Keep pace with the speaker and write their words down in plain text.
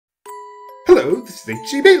Hello, this is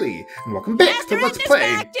H.G. Bailey, and welcome back to Let's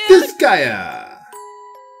Play Disgaea!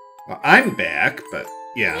 Well, I'm back, but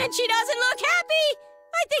yeah. And she doesn't look happy!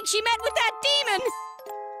 I think she met with that demon!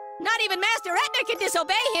 Not even Master Etna can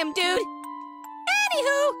disobey him, dude!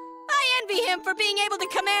 Anywho, I envy him for being able to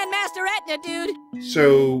command Master Etna, dude!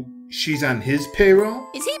 So, she's on his payroll?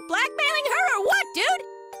 Is he blackmailing her or what,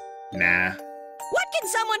 dude? Nah. What can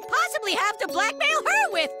someone possibly have to blackmail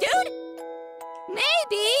her with, dude?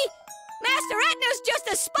 Maybe Master Etna's just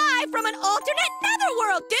a spy from an alternate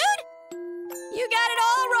netherworld, dude! You got it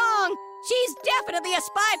all wrong! She's definitely a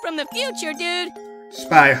spy from the future, dude!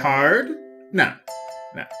 Spy hard? No.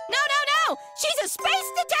 No. No! She's a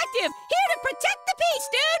space detective! Here to protect the peace,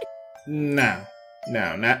 dude!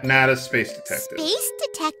 No, not a space detective. Space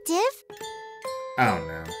detective? Oh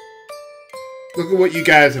no. Look at what you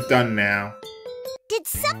guys have done now. Did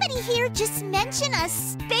somebody here just mention a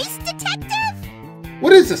space detective?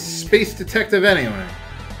 What is a space detective anyway?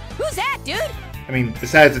 Who's that, dude? I mean,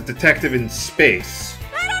 besides a detective in space.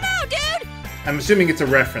 I don't know, dude! I'm assuming it's a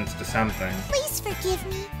reference to something. Please forgive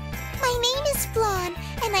me. My name is Flawn,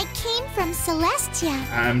 and I came from Celestia.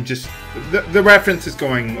 I'm just... The reference is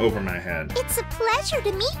going over my head. It's a pleasure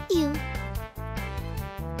to meet you.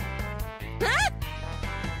 Huh?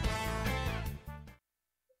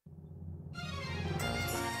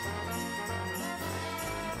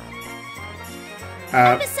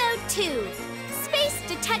 Episode 2. Space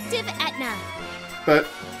Detective Etna. But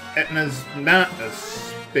Etna's not a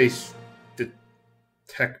space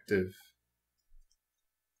detective.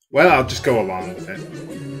 Well, I'll just go along with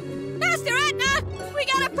it. Master Etna! We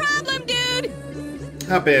got a problem, dude!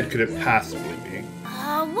 How bad could it possibly be?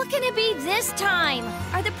 What can it be this time?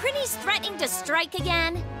 Are the Prinnies threatening to strike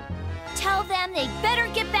again? Tell them they better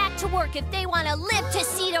get back to work if they want to live to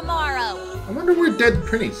see tomorrow. I wonder where dead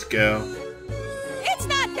Prinnies go. It's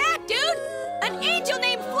not that, dude! An angel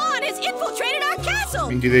named Flawn has infiltrated our castle! I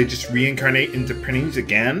mean, do they just reincarnate into Prinnies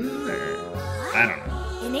again? Or... I don't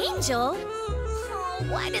know. An angel? Oh,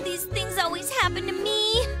 why do these things always happen to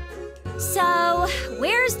me? So,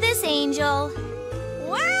 where's this angel?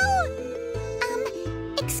 Well...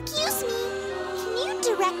 excuse me. Can you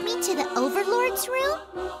direct me to the Overlord's room?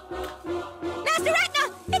 Master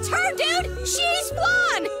Etna! It's her, dude! She's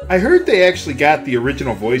Flawn! I heard they actually got the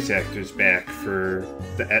original voice actors back for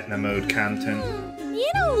the Etna mode content. You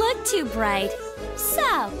don't look too bright.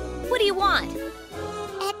 So, what do you want? Etna?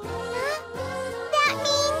 That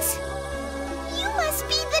means you must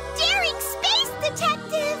be the daring space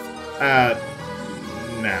detective!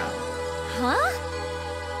 No. Huh?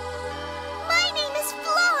 My name is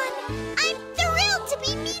Flawn. I'm thrilled to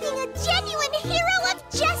be meeting a genuine hero of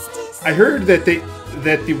justice. I heard that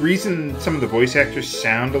the reason some of the voice actors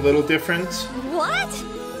sound a little different What?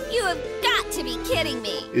 You have got to be kidding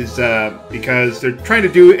me. is because they're trying to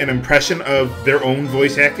do an impression of their own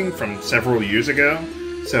voice acting from several years ago,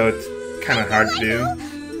 so it's kind of hard to do.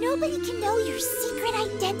 Nobody can know your secret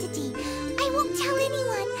identity. I won't tell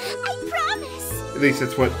anyone. I promise. At least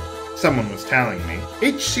that's what someone was telling me.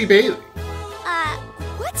 H.C. Bailey.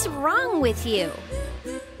 What's wrong with you?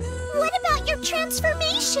 What about your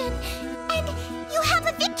transformation? And you have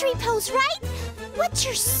a victory pose, right? What's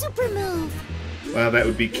your super move? Well, that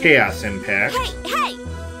would be Chaos Impact. Hey!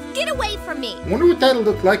 Get away from me! I wonder what that'll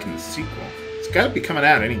look like in the sequel. It's gotta be coming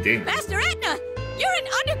out any day now. Master Etna! You're an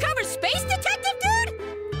undercover space detective, dude?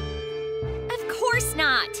 Of course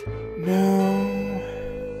not. No.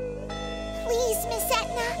 Please, Miss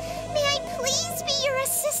Etna, may I please be your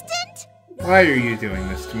assistant? Why are you doing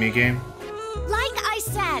this to me, game? Like I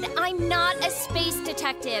said, I'm not a space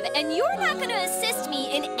detective, and you're not going to assist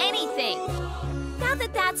me in anything. Now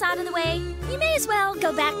that that's out of the way, you may as well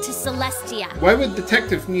go back to Celestia. Why would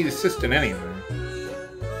detectives need assistant anyway?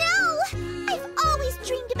 No! I've always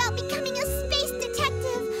dreamed about becoming a space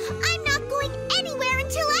detective. I'm not going anywhere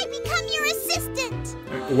until I become your assistant.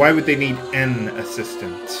 Why would they need an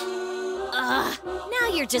assistant? Ugh, now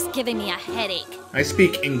you're just giving me a headache. I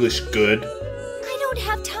speak English good. I don't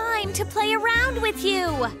have time to play around with you.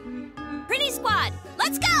 Prinnie Squad,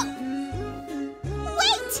 let's go!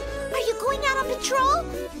 Wait! Are you going out on patrol?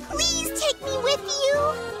 Please take me with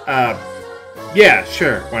you. Yeah,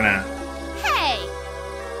 sure, why not? Hey,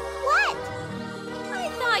 What? I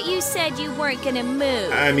thought you said you weren't gonna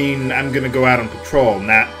move. I mean, I'm gonna go out on patrol,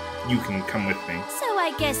 not you can come with me. So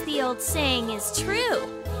I guess the old saying is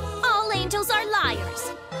true. All angels are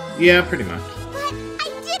liars. Yeah, pretty much. But I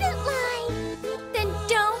didn't lie. Then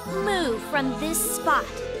don't move from this spot.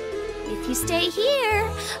 If you stay here,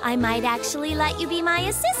 I might actually let you be my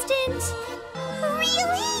assistant.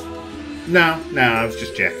 Really? No, I was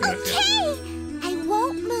just jacking with you. Okay! I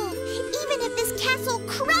won't move, even if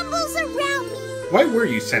Why were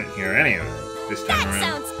you sent here anyway, this time That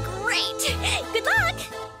around? sounds great. Good luck.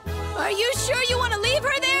 Are you sure you want to leave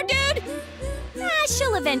her there, dude?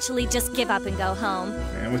 She'll eventually just give up and go home.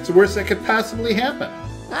 And what's the worst that could possibly happen?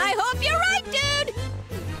 I hope you're right,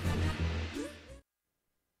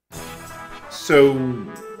 dude! So,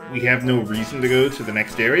 we have no reason to go to the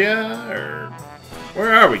next area, or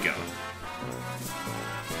where are we going?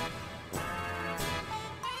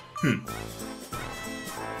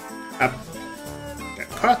 Up. Got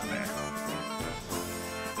caught there.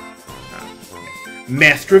 Ah, okay.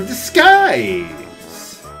 Master of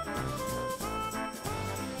Disguise!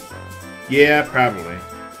 Yeah, probably.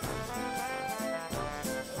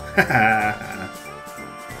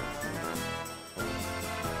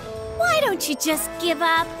 Why don't you just give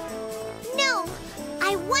up? No,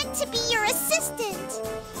 I want to be your assistant.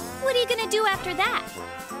 What are you gonna do after that?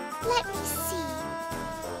 Let me see.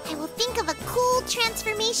 I will think of a cool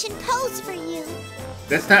transformation pose for you.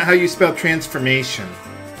 That's not how you spell transformation.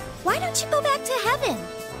 Why don't you go back to heaven?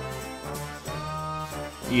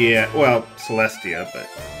 Yeah, well, Celestia, but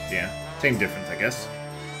yeah, same difference, I guess.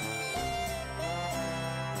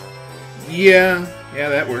 Yeah,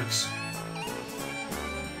 that works.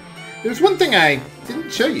 There's one thing I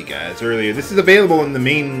didn't show you guys earlier. This is available in the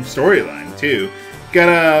main storyline, too. Got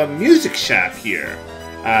a music shop here.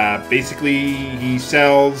 Basically, he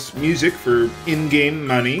sells music for in-game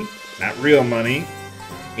money, not real money,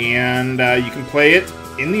 and you can play it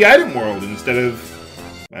in the item world instead of,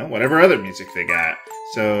 well, whatever other music they got.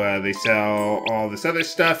 So they sell all this other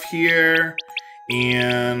stuff here,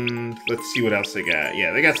 and let's see what else they got.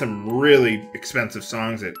 Yeah, they got some really expensive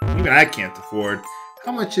songs that even I can't afford.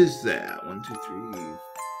 How much is that? 1, 2, 3, 4, 5,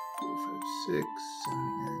 6,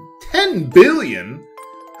 7, 8, 10 billion?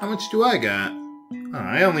 How much do I got? Oh,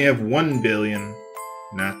 I only have 1 billion.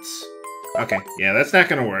 Nuts. Okay, yeah, that's not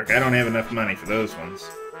gonna work. I don't have enough money for those ones.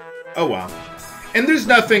 Oh well. And there's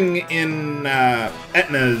nothing in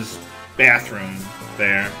Etna's bathroom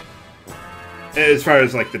there. As far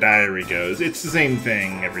as, like, the diary goes. It's the same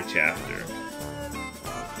thing every chapter.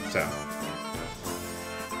 So.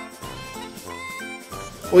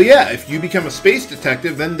 Well, yeah, if you become a space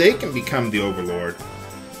detective, then they can become the Overlord.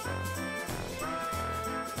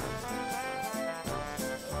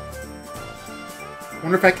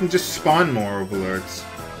 Wonder if I can just spawn more Overlords.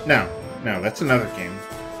 No, that's another game.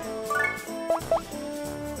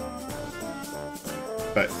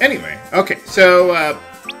 But anyway, okay, so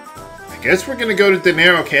I guess we're gonna go to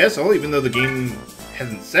Dinero Castle, even though the game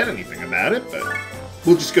hasn't said anything about it, but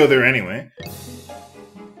we'll just go there anyway.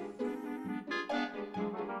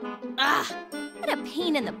 Ah, what a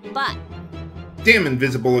pain in the butt. Damn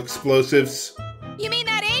invisible explosives. You mean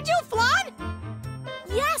that angel, Flan?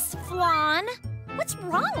 Yes, Flan. What's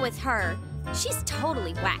wrong with her? She's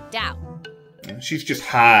totally whacked out. She's just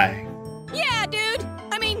high. Yeah, dude.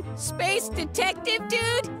 I mean, space detective,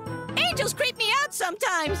 dude. Angels creep me out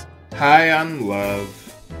sometimes. High on love.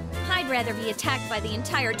 I'd rather be attacked by the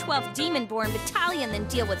entire 12th Demon-born battalion than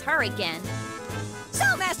deal with her again.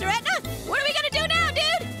 So, Master Etna, what are we gonna do now,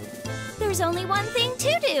 dude? There's only one thing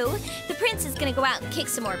to do. The prince is gonna go out and kick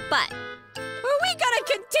some more butt. Are we gonna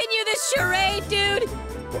continue this charade, dude?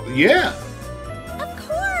 Well, yeah. Of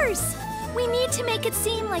course! We need to make it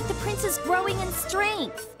seem like the prince is growing in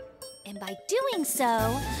strength. And by doing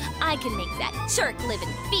so, I can make that jerk live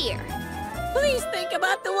in fear. Please think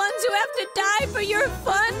about the ones who have to die for your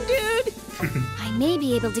fun, dude. I may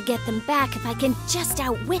be able to get them back if I can just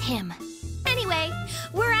outwit him. Anyway,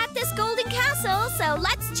 we're at this golden castle, so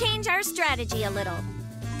let's change our strategy a little.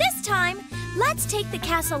 This time, let's take the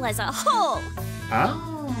castle as a whole.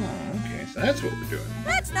 Oh, okay, so that's what we're doing.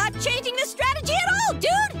 That's not changing the strategy at all,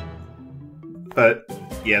 dude. But,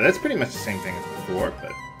 yeah, that's pretty much the same thing as before,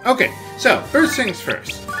 but... Okay, so, first things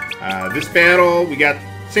first. This battle, we got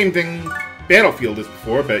same thing, battlefield as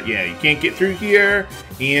before, but yeah, you can't get through here,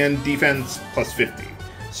 and defense plus 50.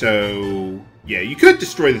 So, yeah, you could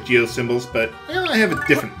destroy the geo symbols, but I have a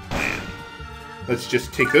different plan. Let's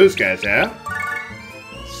just take those guys out.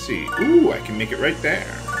 Let's see. Ooh, I can make it right there.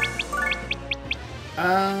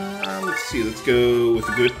 Let's see, let's go with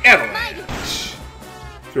a good avalanche.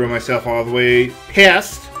 Throw myself all the way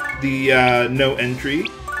past the no entry.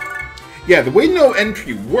 Yeah, the way no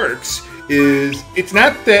entry works is it's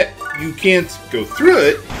not that you can't go through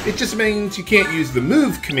it, it just means you can't use the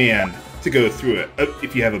move command to go through it.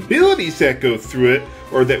 If you have abilities that go through it,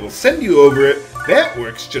 or that will send you over it, that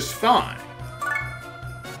works just fine.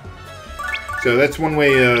 So that's one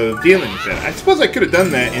way of dealing with that. I suppose I could have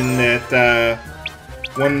done that in that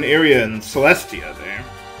one area in Celestia there.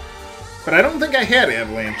 But I don't think I had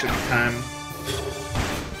Avalanche at the time.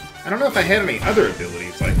 I don't know if I had any other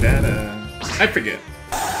abilities like that. I forget.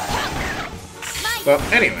 Well,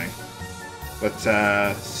 anyway. Let's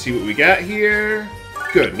see what we got here.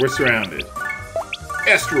 Good, we're surrounded.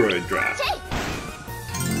 Asteroid drop.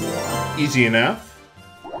 Easy enough.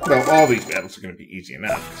 Well, all these battles are going to be easy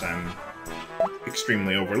enough, because I'm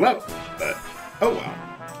extremely overleveled. But, oh well.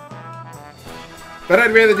 But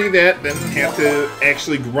I'd rather do that than have to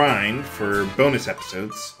actually grind for bonus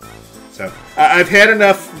episodes. So, I've had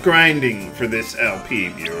enough grinding for this LP,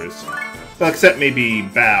 viewers. Well, except maybe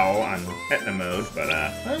Bow on Etna mode, but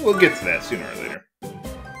we'll get to that sooner or later.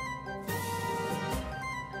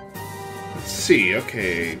 Let's see,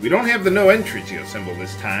 okay. We don't have the no entry geo symbol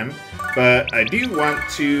this time, but I do want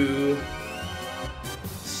to...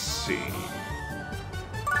 Let's see.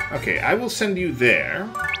 Okay, I will send you there.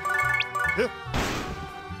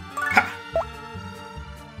 Ha!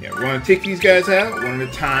 Yeah, we want to take these guys out one at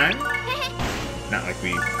a time. Not like we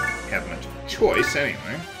have much of a choice,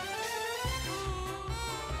 anyway.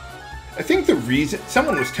 I think the reason...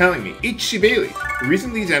 Someone was telling me, H.C. Bailey, the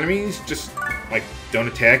reason these enemies just, like, don't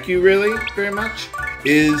attack you, really, very much,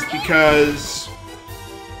 is because...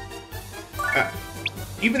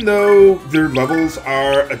 even though their levels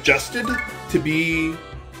are adjusted to be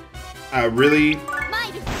really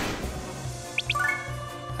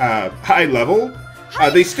high level,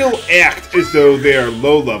 they still act as though they are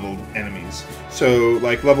low-level enemies. So,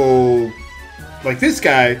 like, level... Like, this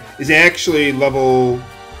guy is actually level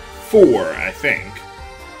 4, I think.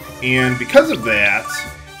 And because of that,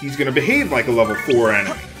 he's going to behave like a level 4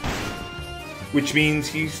 enemy. Which means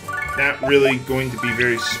he's not really going to be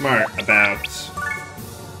very smart about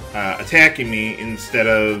attacking me instead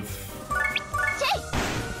of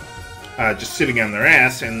just sitting on their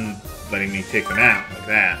ass and letting me take them out like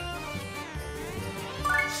that.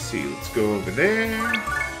 Let's see, let's go over there.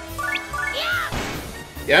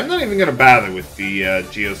 Yeah, I'm not even going to bother with the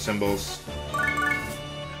geo symbols.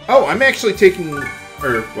 Oh, I'm actually taking...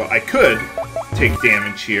 Or, well, I could take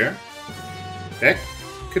damage here. That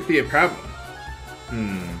could be a problem.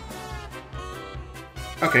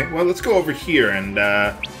 Okay, well, let's go over here and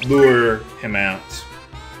lure him out.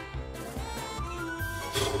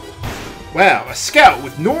 Wow, a scout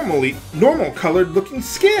with normal colored looking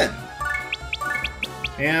skin.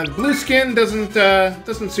 And blue skin doesn't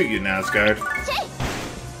suit you, Nazgard.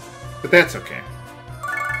 But that's okay.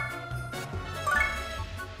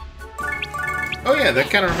 Oh yeah, that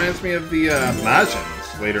kind of reminds me of the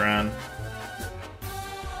Majins later on.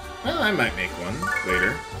 Well, I might make one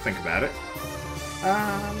later. I'll think about it.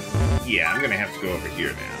 Yeah, I'm gonna have to go over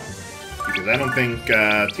here now. Because I don't think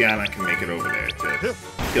Tiana can make it over there to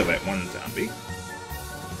kill that one zombie.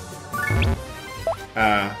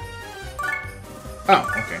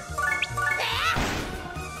 Oh, okay.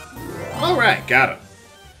 Alright, got him.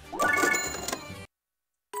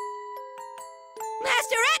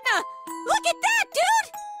 Master Etna! Look at that, dude!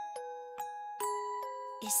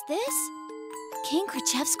 Is this King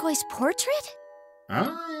Krichevskoy's portrait?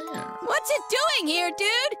 Oh, yeah. What's it doing here,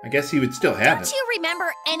 dude? I guess he would still have it. Don't you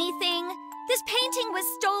remember anything? This painting was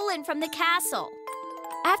stolen from the castle.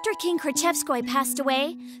 After King Krichevskoy passed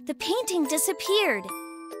away, the painting disappeared.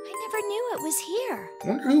 I never knew it was here. I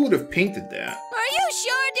wonder who would have painted that. Are you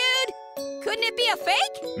sure, dude? Couldn't it be a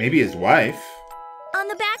fake? Maybe his wife. On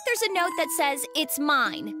the back, there's a note that says, "It's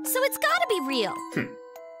mine," so it's gotta be real.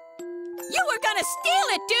 You were gonna steal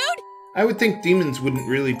it, dude! I would think demons wouldn't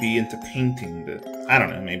really be into painting, but I don't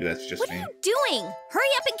know, maybe that's just What me. are you doing?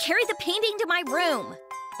 Hurry up and carry the painting to my room.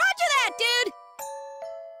 Roger that, dude!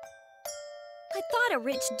 I thought a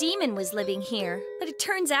rich demon was living here, but it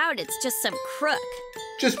turns out it's just some crook.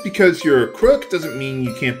 Just because you're a crook doesn't mean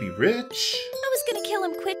you can't be rich. I was gonna kill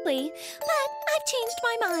him quickly, but I've changed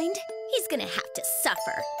my mind. He's gonna have to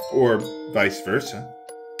suffer. Or vice versa.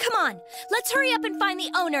 Come on, let's hurry up and find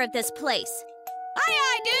the owner of this place. Aye,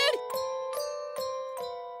 aye, dude!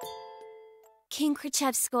 King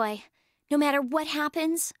Krichevskoy, no matter what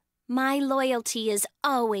happens, my loyalty is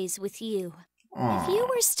always with you. Aww. If you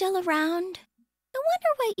were still around, I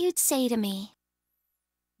wonder what you'd say to me.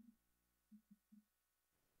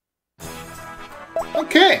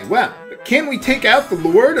 Okay, well, can we take out the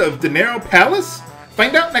Lord of Dinero Palace?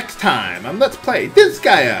 Find out next time on Let's Play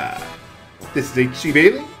Disgaea. This is H.C.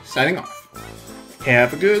 Bailey, signing off.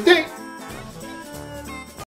 Have a good day.